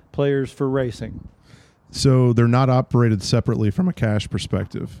staff, players for racing? So they're not operated separately from a cash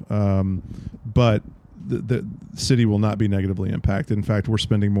perspective, but the city will not be negatively impacted. In fact, we're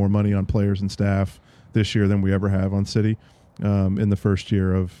spending more money on players and staff this year than we ever have on city. In the first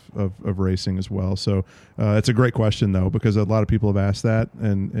year of racing as well. So it's a great question, though, because a lot of people have asked that,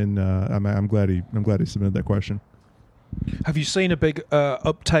 and I'm glad he submitted that question. Have you seen a big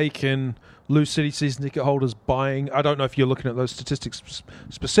uptake in Lou City season ticket holders buying? I don't know if you're looking at those statistics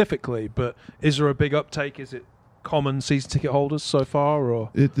specifically, but is there a big uptake? Is it common season ticket holders so far, or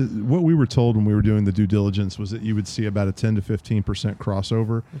what we were told when we were doing the due diligence was that you would see about a 10 to 15%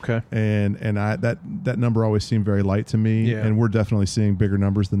 crossover. Okay, and that number always seemed very light to me. And we're definitely seeing bigger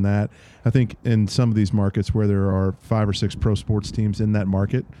numbers than that. I think in some of these markets where there are 5 or 6 pro sports teams in that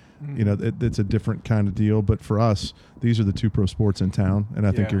market, it's a different kind of deal. But for us, these are the 2 pro sports in town, and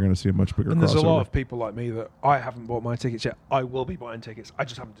I think you're going to see a much bigger crossover. And there's a lot of people like me that I haven't bought my tickets yet. I will be buying tickets. I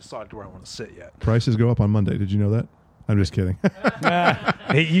just haven't decided where I want to sit yet. Prices go up on Monday. Did you know that? I'm just kidding.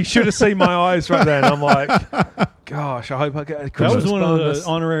 You should have seen my eyes right then. I'm like, Gosh, I hope I get a That Christmas was one bonus. of the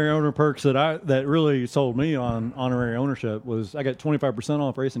honorary owner perks that really sold me on honorary ownership. Was I got 25%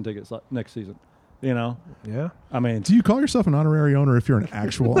 off racing tickets next season. You know, Yeah. I mean, Do you call yourself an honorary owner if you're an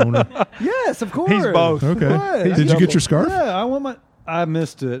actual owner? yes, of course. He's both. Okay. What? Did you get your scarf? Yeah, I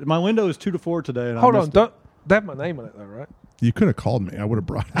missed it. My window is 2 to 4 today. And Hold I on, missed don't. They have my name on it though, right? You could have called me. I would have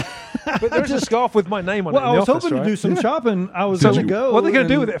brought it. But there's a scarf with my name on Well, it. I in the was office, hoping right? to do some shopping. I was Did going to you- go. What are they going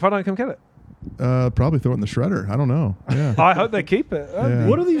to do and- with it if I don't come get it? Probably throw it in the shredder. I don't know. Yeah. I hope they keep it. Yeah.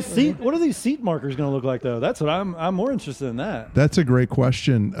 What are these seat markers going to look like though? That's what I'm more interested in that. That's a great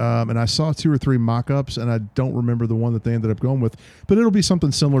question. And I saw 2 or 3 mock-ups, and I don't remember the one that they ended up going with. But it'll be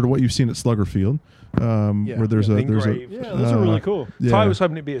something similar to what you've seen at Slugger Field, where there's a engraved. Yeah, those are really cool. Yeah. Ty was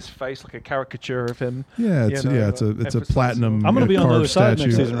hoping it'd be his face, like a caricature of him. Yeah, it's you know, it's a emphasizing- platinum. I'm going to be on the carved other side statue.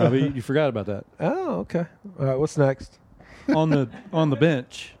 next season, Robbie. You forgot about that. Oh, okay. All right, what's next? on the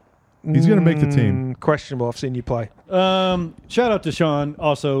bench. He's going to make the team. Questionable. I've seen you play. Shout out to Sean,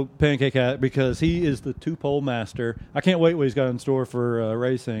 also Pancake Hat, because he is the 2-pole master. I can't wait what he's got in store for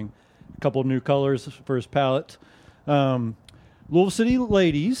racing. A couple new colors for his palette. Louisville City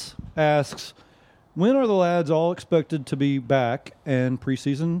Ladies asks, when are the lads all expected to be back and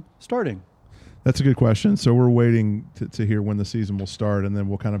preseason starting? That's a good question. So we're waiting to hear when the season will start, and then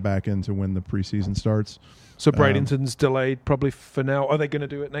we'll kind of back into when the preseason starts. So Bradenton's delayed probably for now. Are they going to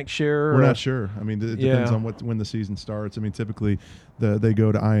do it next year? We're or- not sure. I mean, it depends on when the season starts. I mean, typically they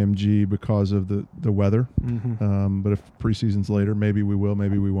go to IMG because of the weather. Mm-hmm. But if preseason's later, maybe we will,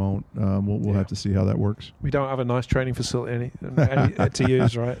 maybe we won't. We'll have to see how that works. We don't have a nice training facility any to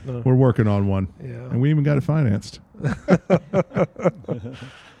use, right? No. We're working on one, Yeah. and we even got it financed.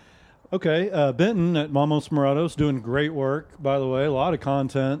 Okay, Benton at Mamos Morados doing great work. By the way, a lot of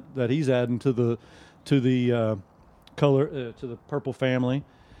content that he's adding to the color to the purple family.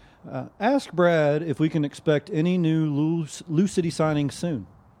 Ask Brad if we can expect any new Lou City signings soon.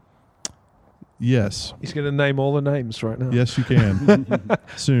 Yes, He's going to name all the names right now. yes, you can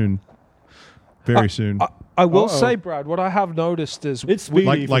soon, very soon, I will Uh-oh. say, Brad, what I have noticed is It's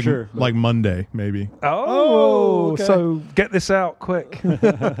speedy for like sure. like Monday maybe. Oh, okay. so get this out quick.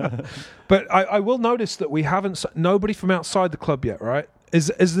 But I will notice that we haven't nobody from outside the club yet, right? Is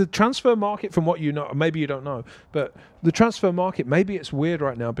the transfer market, from what you know, maybe you don't know, but the transfer market, maybe it's weird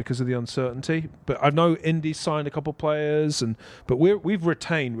right now because of the uncertainty. But I know Indy signed a couple players, but we've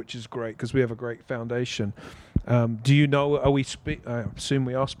retained, which is great because we have a great foundation. Do you know? I assume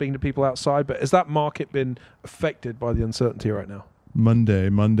we are speaking to people outside, but has that market been affected by the uncertainty right now? Monday.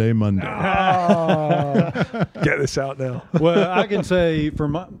 Get this out now. Well, I can say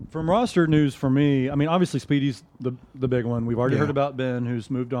from roster news for me, I mean, obviously Speedy's the big one. We've already Yeah. heard about Ben, who's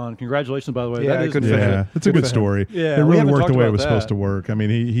moved on. Congratulations, by the way. Yeah, that is good news. for him. Yeah, it's a Good good for him. story. Yeah, it we really haven't worked talked the way it about was supposed that. to work. I mean,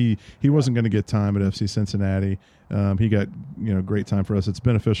 he wasn't going to get time at FC Cincinnati. He got great time for us. It's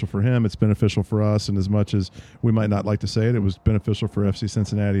beneficial for him. It's beneficial for us. And as much as we might not like to say it, it was beneficial for FC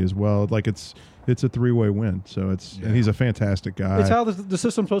Cincinnati as well. Like it's a 3-way win. So and he's a fantastic guy. It's how the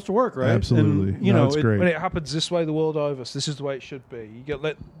system's supposed to work, right? Absolutely. And, you No, know, it's great. When it happens this way the world over, so this is the way it should be. You get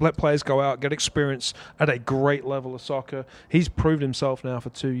let players go out, get experience at a great level of soccer. He's proved himself now for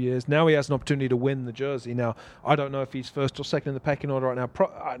 2 years. Now he has an opportunity to win the jersey. Now I don't know if he's first or second in the pecking order right now.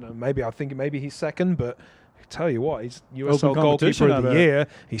 I don't know. Maybe he's second, but I tell you what, he's USL Open goalkeeper competition, of the I bet. year.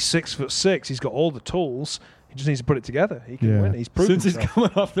 He's 6'6". He's got all the tools. He just needs to put it together. He can Yeah. win. He's proven since he's himself.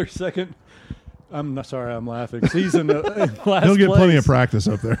 coming off their second. I'm not sorry. I'm laughing. Season in last He'll get plenty place. of practice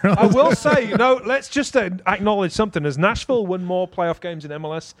up there. I will say, let's just acknowledge something. Has Nashville won more playoff games in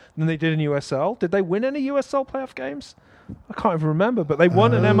MLS than they did in USL? Did they win any USL playoff games? I can't even remember, but they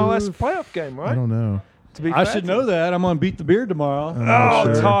won an MLS playoff game, right? I don't know. To be I fair should to know them. that. I'm on Beat the Beard tomorrow. Oh,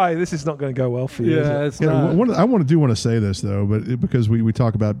 Sure. Ty, this is not going to go well for you. is Yeah, it? it's Yeah, not. I want to say this though, but because we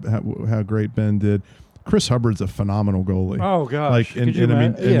talk about how great Ben did. Chris Hubbard's a phenomenal goalie. Oh gosh! Like and Could you I mean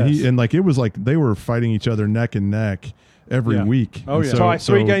imagine? and Yes. he and like it was like they were fighting each other neck and neck every Yeah. week. Oh, And yeah. Ty,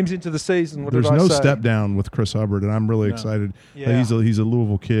 so 3 games into the season. What there's did I no say? step down with Chris Hubbard, and I'm really No. excited. Yeah. That he's a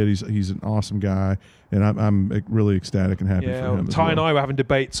Louisville kid. He's an awesome guy, and I'm really ecstatic and happy for him. as Ty and well. I were having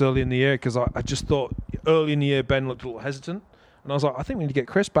debates early in the year because I just thought early in the year Ben looked a little hesitant, and I was like, I think we need to get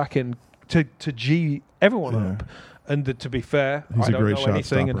Chris back in to G everyone Yeah. up. And to be fair, He's I a don't great know shot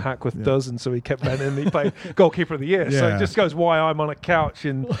anything, and stopper. Hackworth Yeah. does, and so he kept Ben in. He played goalkeeper of the year, so Yeah. it just goes why I'm on a couch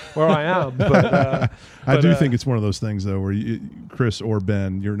in where I am. But I do but, think it's one of those things though, where Chris or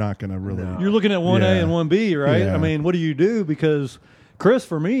Ben, you're not going to really. No. You're looking at 1A Yeah. and 1B, right? Yeah. I mean, what do you do? Because Chris,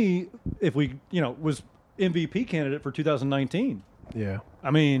 for me, if we, was MVP candidate for 2019. yeah,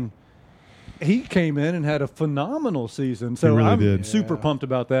 I mean, he came in and had a phenomenal season. So He really I'm did. super Yeah. pumped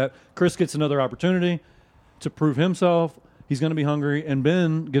about that. Chris gets another opportunity. to prove himself. He's going to be hungry, and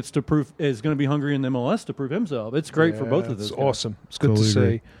Ben is going to be hungry in the MLS to prove himself. It's great for both of those. It's guys. awesome. It's good to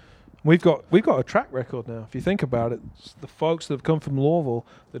see. We've got a track record now. If you think about it, it's the folks that have come from Louisville,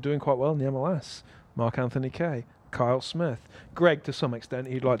 they're doing quite well in the MLS. Mark Anthony Kaye, Kyle Smith, Greg to some extent.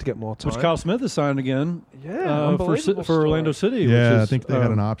 He'd like to get more time. Which Kyle Smith is signed again. Yeah, for Orlando City. Yeah, which is, I think they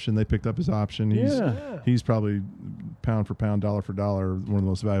had an option. They picked up his option. He's probably pound for pound, dollar for dollar, one of the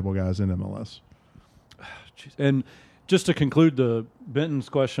most valuable guys in MLS. And just to conclude the Benton's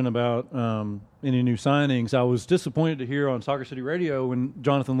question about any new signings, I was disappointed to hear on Soccer City Radio when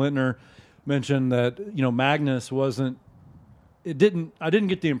Jonathan Lintner mentioned that Magnus wasn't. I didn't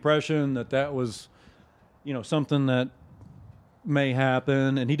get the impression that was something that may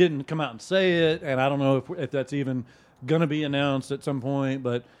happen, and he didn't come out and say it. And I don't know if that's even going to be announced at some point,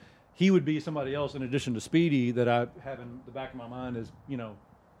 but he would be somebody else in addition to Speedy that I have in the back of my mind is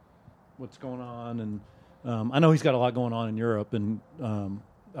what's going on. And I know he's got a lot going on in Europe, and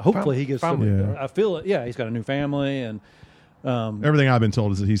hopefully he gets family. I feel it. Yeah, he's got a new family, and everything I've been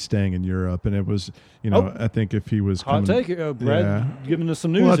told is that he's staying in Europe, and it was, I think if he was hot coming, take, Brad, giving us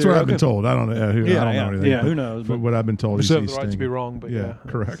some news. Well, that's here. what I've been told. I don't know. I don't know anything. Yeah, who knows? But what I've been told, We he's have the right staying. to be wrong, but yeah.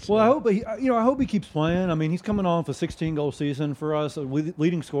 Correct. Well, I hope he keeps playing. I mean, he's coming off a 16-goal season for us, a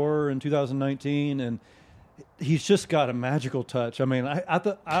leading scorer in 2019, and he's just got a magical touch. I mean, I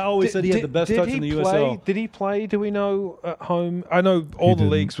always said he had the best touch in the USL. Did he play? Do we know at home? I know all the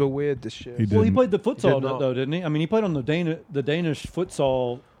leagues were weird this year. He Well, he didn't. played the futsal He did not. though, didn't he? I mean, he played on the Danish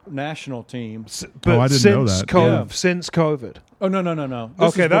futsal national team. But I didn't know that. Since COVID. Oh no.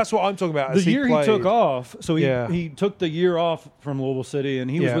 Okay, that's what I'm talking about. The year he took off. So Yeah. he took the year off from Louisville City, and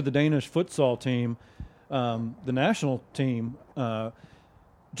he was Yeah. with the Danish futsal team, the national team.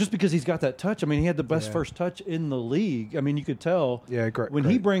 Just because he's got that touch. I mean, he had the best first touch in the league. I mean, you could tell. Yeah, great. When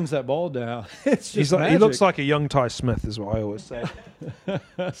he brings that ball down, it's just he looks like a young Ty Smith, is what I always say.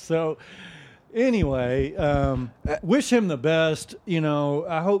 So, anyway, wish him the best.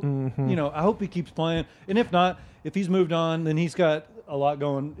 I hope I hope he keeps playing. And if not, if he's moved on, then he's got a lot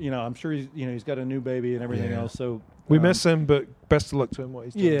going. I'm sure he's got a new baby and everything else. So We miss him, but best of luck to him. What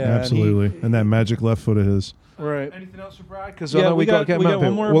he's doing. Yeah, Absolutely. And that magic left foot of his. Right. Anything else for Brad? Because Yeah, I know we got to get him we out got of one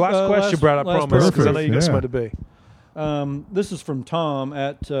here. more, Well, last question, Brad. I last promise, because I know perfect. you got Yeah. somewhere to be. This is from Tom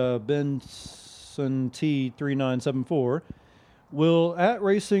at Benson T3974. Will at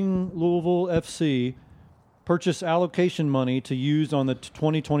Racing Louisville FC purchase allocation money to use on the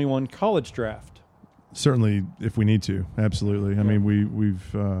 2021 college draft? Certainly, if we need to, absolutely. I mean,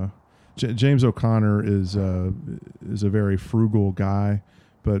 we've James O'Connor is a very frugal guy,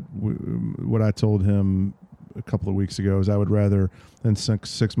 but what I told him a couple of weeks ago is I would rather than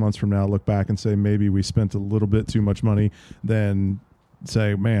 6 months from now look back and say maybe we spent a little bit too much money than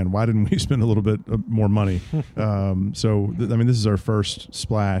say, man, why didn't we spend a little bit more money? I mean, this is our first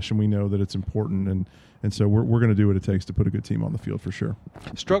splash, and we know that it's important, and so we're going to do what it takes to put a good team on the field for sure.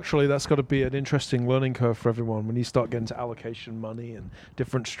 Structurally, that's got to be an interesting learning curve for everyone when you start getting to allocation money and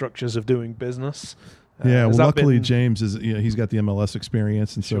different structures of doing business. Yeah, well, has that luckily been- James is he's got the MLS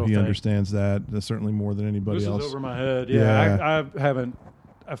experience, and so Sure he thing. understands that certainly more than anybody This else. is over my head. Yeah. I haven't.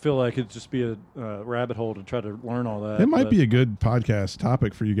 I feel like it'd just be a rabbit hole to try to learn all that. It might but- be a good podcast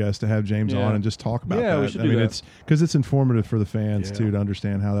topic for you guys to have James Yeah. on and just talk about Yeah, that. we should I do mean, that. it's because it's informative for the fans Yeah. too to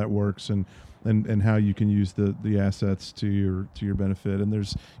understand how that works and how you can use the assets to your benefit. And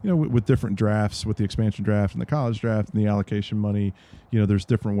there's with different drafts, with the expansion draft and the college draft and the allocation money, there's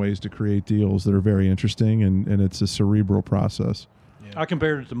different ways to create deals that are very interesting, and it's a cerebral process. I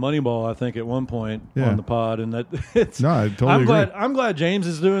compared it to Moneyball, I think, at one point Yeah. on the pod, and that it's. No, I totally agree. I'm glad James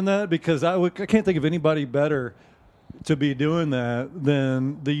is doing that because I can't think of anybody better to be doing that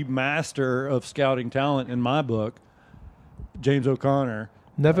than the master of scouting talent in my book, James O'Connor.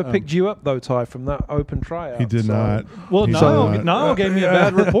 Never picked you up, though, Ty, from that open tryout. He did so- not. Well, He Niall, did not. Niall gave me a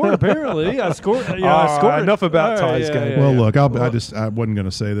bad report. Apparently, I scored. I scored. enough about Ty's game. Well, look, I wasn't going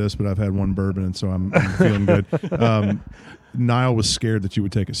to say this, but I've had one bourbon, and so I'm feeling good. Niall was scared that you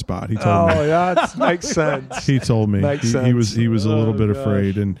would take a spot. He told me. Oh, yeah, that makes sense. He told me Makes he was a little Oh, bit gosh.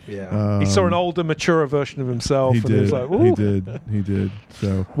 afraid, and Yeah. He saw an older, maturer version of himself, he and he was did. like, "Ooh." He did.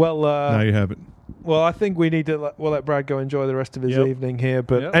 So Well, now you have it. well, I think we need to we'll let Brad go enjoy the rest of his Yep. evening here.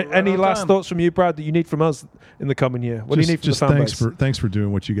 But Yep, right any on last time. thoughts from you, Brad, that you need from us in the coming year? What do you need from just the fan thanks base? thanks for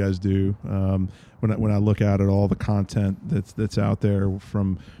doing what you guys do. When I look out at all the content that's out there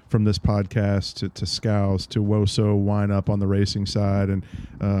from this podcast to Scouse to Woso Wine Up on the racing side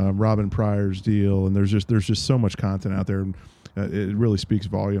and Robin Pryor's deal, and there's just so much content out there. And it really speaks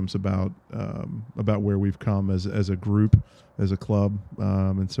volumes about where we've come as a group, as a club,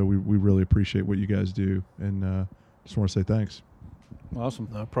 and so we really appreciate what you guys do, and just want to say thanks. Awesome.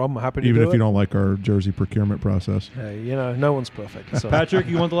 No problem. Happy to Even do if it. you don't like our jersey procurement process. Hey, no one's perfect. So. Patrick,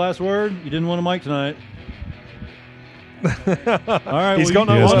 you want the last word? You didn't want a mic tonight. All right. He's got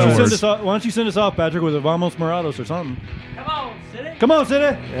no Yes, why, no don't you send words. us off, why don't you send us off, Patrick, with a Vamos Morados or something? Come on, City. Come on, City.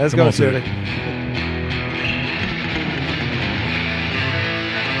 Yeah, let's Come go, on, City. City.